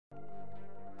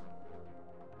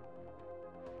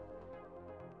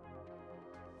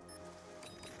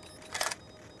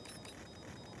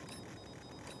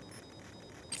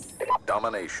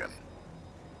Domination.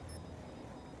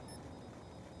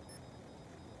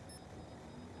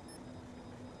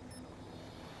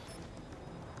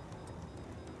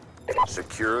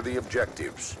 Secure the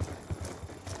objectives.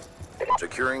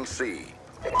 Securing C.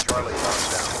 Charlie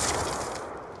locked down.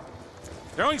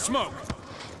 Throwing smoke.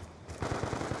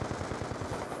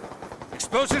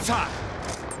 Explosives hot.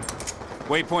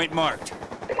 Waypoint marked.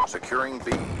 Securing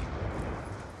B.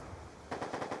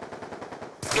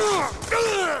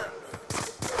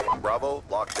 Bravo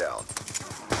locked down.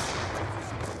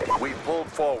 We pulled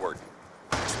forward.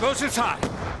 Explosives hot.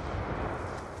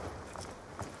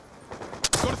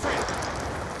 Go to three.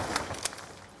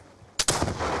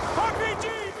 RPG,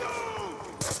 move!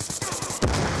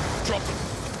 Drop them.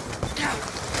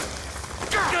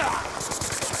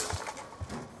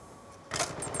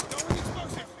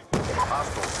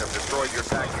 Hostiles have destroyed your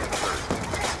TAC insert.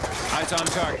 Eyes on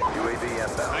target. UAV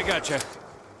inbound. I gotcha.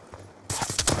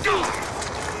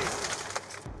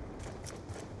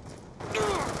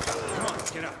 Come on,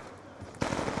 get up.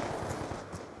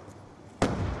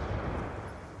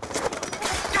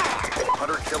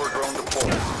 Hunter killer drone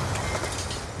deployed.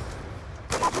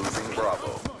 Losing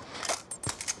Bravo.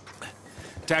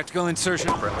 Tactical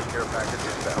insertion. Friendly care package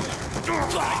inbound.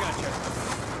 I gotcha.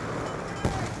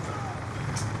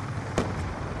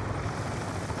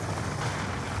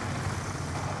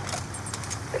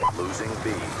 Losing B.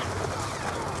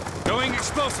 Going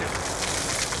explosive.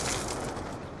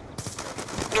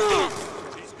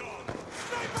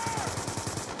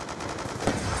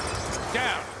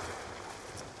 Down.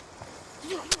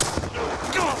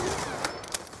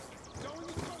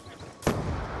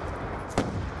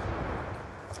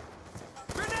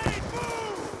 Grenade,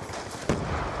 move!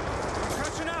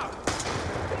 Crouching out.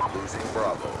 Losing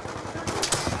Bravo.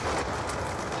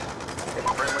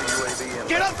 Friendly UAV inbound.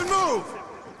 Get up and move!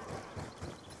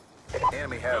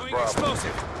 Enemy has Going Bravo.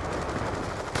 explosive.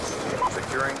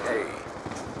 Securing A.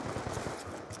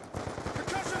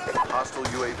 Hostile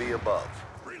UAV above.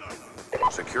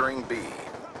 Securing B.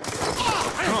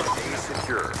 Come on. A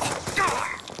secure.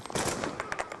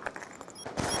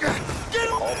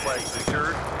 All flags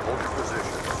secured. Hold your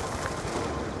position.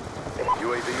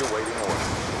 UAV awaiting order.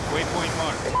 Waypoint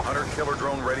marked. Hunter killer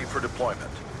drone ready for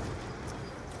deployment.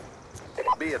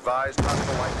 Be advised,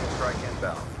 hostile lightning strike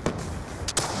inbound.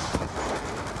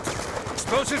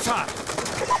 Explosives hot.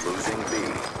 Losing B.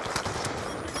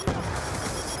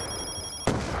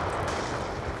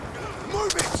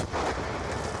 Move it!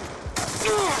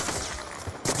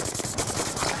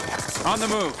 On the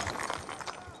move.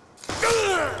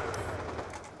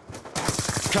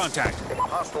 Contact.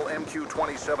 Hostile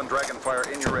MQ-27 Dragonfire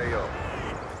in your AO.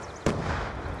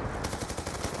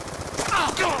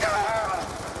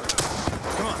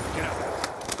 Come on, get up.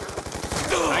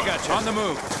 I got you. On the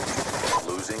move.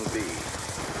 Losing B.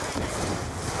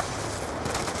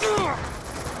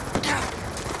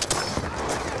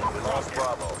 We lost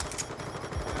Bravo.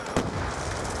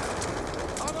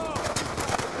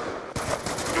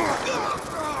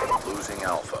 Losing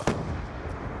Alpha.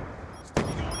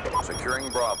 Securing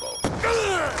Bravo.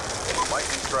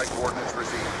 Lightning strike coordinates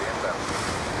received. Inbound.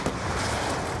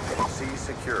 C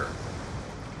secure.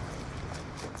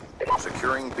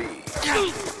 Securing B.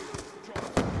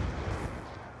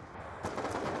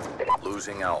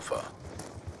 Losing Alpha.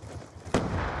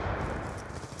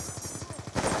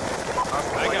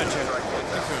 I got you.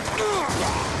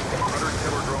 Hunter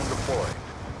killer drone deployed.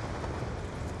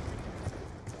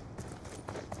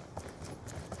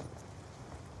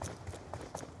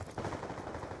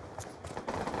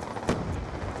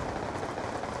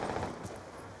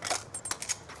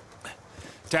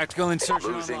 Tactical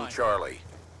insertion Losing online. Charlie.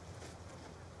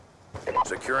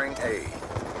 Securing A.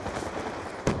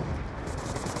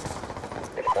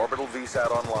 Orbital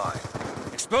VSAT online.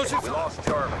 Explosive. We lost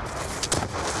Charlie.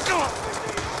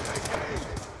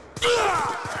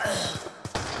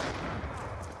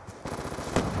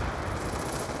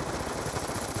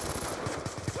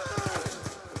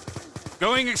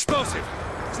 Going explosive.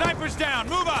 Snipers down.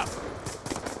 Move up.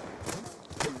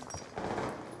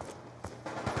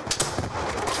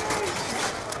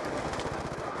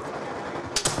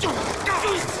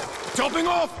 Jumping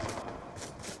off.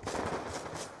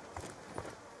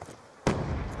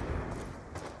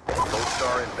 Gold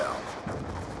Star inbound.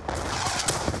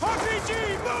 RPG,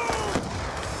 move!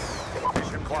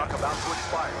 Mission clock about to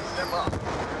expire. Step up.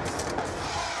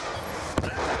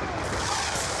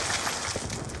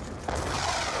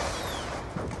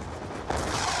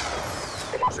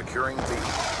 Securing B.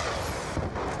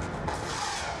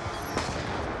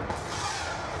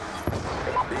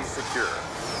 B secure.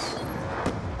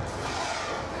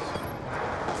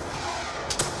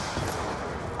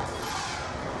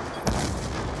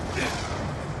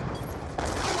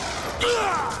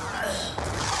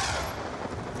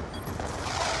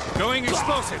 Going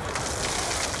explosive.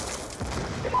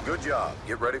 Good job.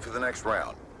 Get ready for the next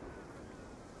round.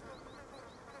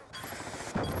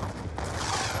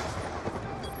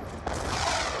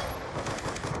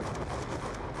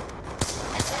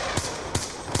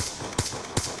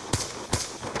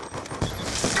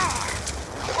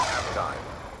 Halftime.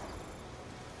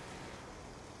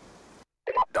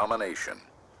 Domination.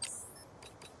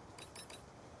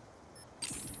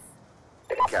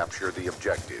 Capture the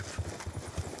objective.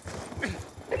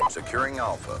 Securing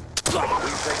Alpha.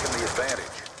 We've taken the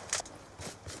advantage.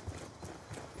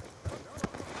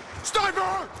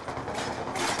 Sniper!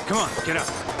 Come on, get up.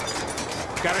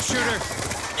 Got a shooter.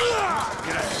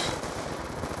 Get up.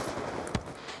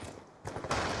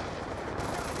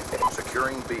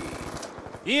 Securing B.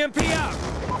 EMP out!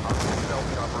 Stealth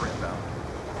chopper inbound.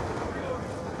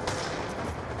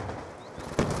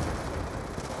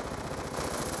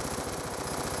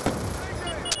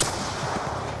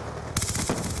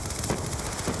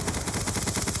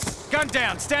 Gun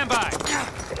down, stand by.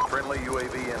 Friendly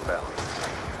UAV inbound.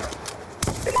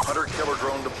 Hunter-killer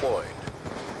drone deployed.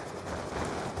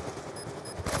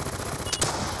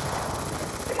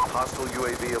 Hostile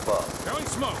UAV above. Throwing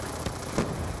smoke.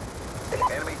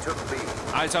 Enemy took B.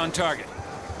 Eyes on target.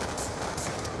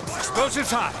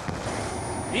 Explosives hot.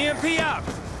 EMP out.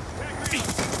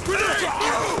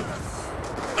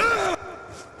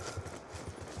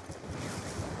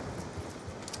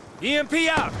 EMP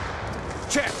out.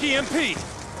 Check EMP.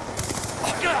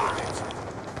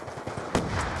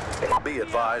 Be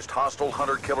advised, hostile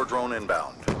hunter-killer drone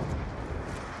inbound.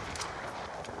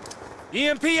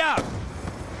 EMP out.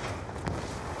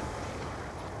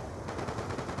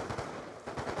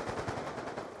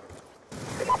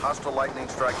 Hostile lightning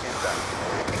strike inbound.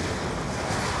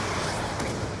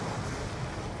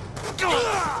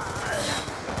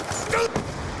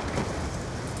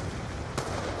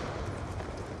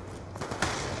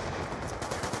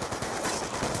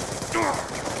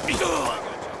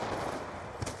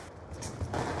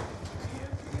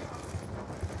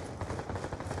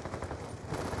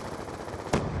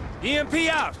 EMP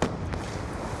out.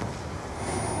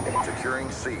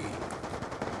 Securing C.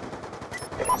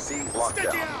 C locked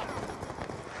down.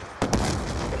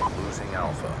 Losing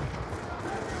Alpha.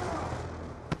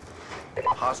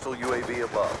 Hostile UAV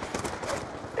above.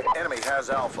 Enemy has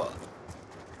Alpha.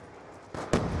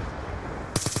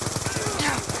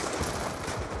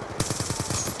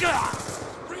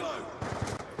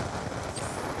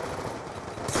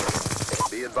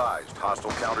 Be advised,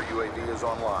 hostile counter UAV is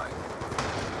online.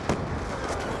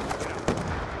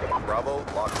 Bravo,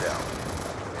 locked down.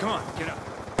 Come on, get up.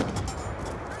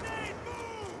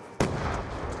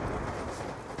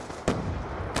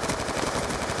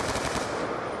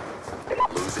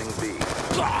 Losing B.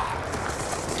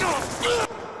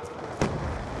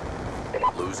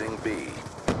 Losing B.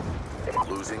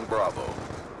 Losing Bravo.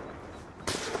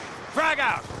 Frag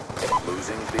out.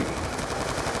 Losing B.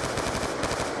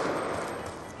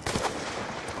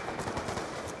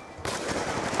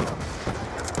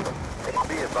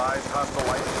 Be advised, hostile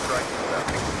lightning strike inbound.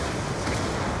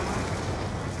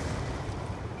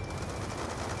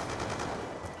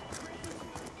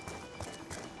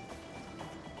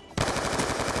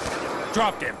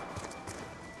 Dropped him.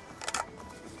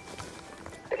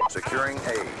 Securing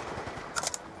A.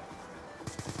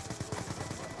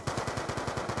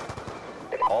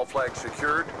 All flags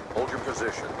secured. Hold your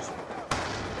positions.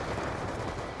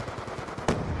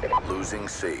 Losing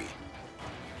C.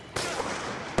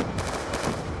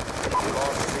 We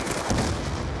lost C.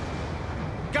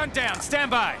 Gun down, stand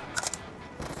by.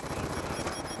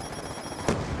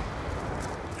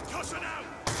 Concussion out.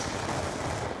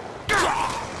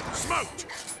 Smoked.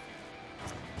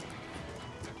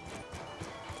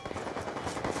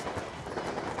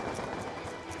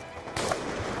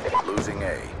 Losing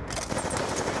A.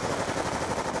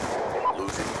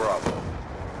 Losing Bravo.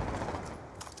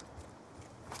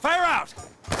 Fire out.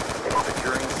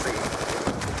 Securing C.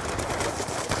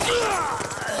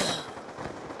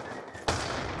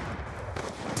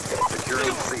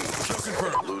 Securing C.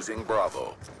 Losing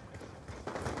Bravo.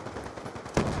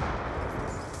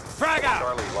 Frag out.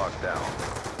 Charlie locked down.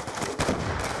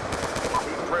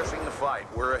 Keep pressing the fight.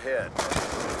 We're ahead.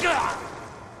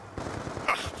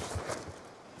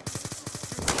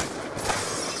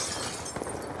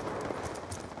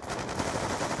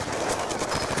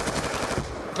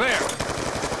 Clear.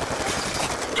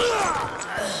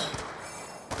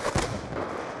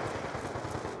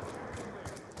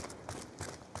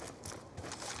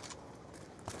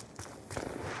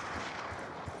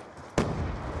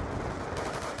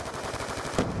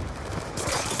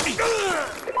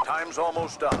 Time's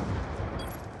almost up.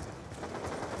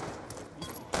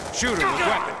 Shooter with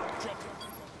weapon.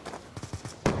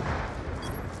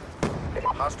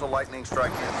 Hostile lightning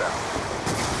strike inbound.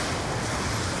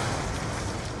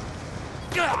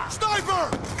 Sniper!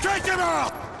 Take him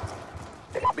out!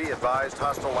 Be advised,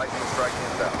 hostile lightning strike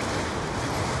inbound.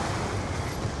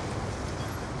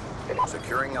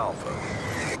 Securing Alpha.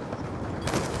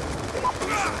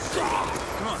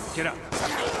 Come on, get up.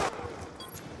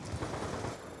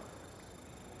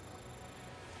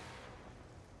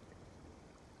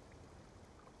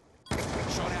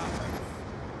 Shot out.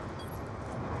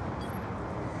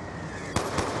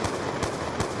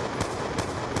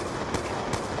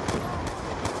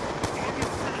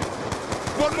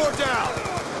 One more down!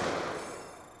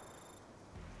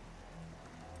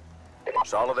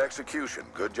 Solid execution.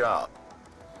 Good job.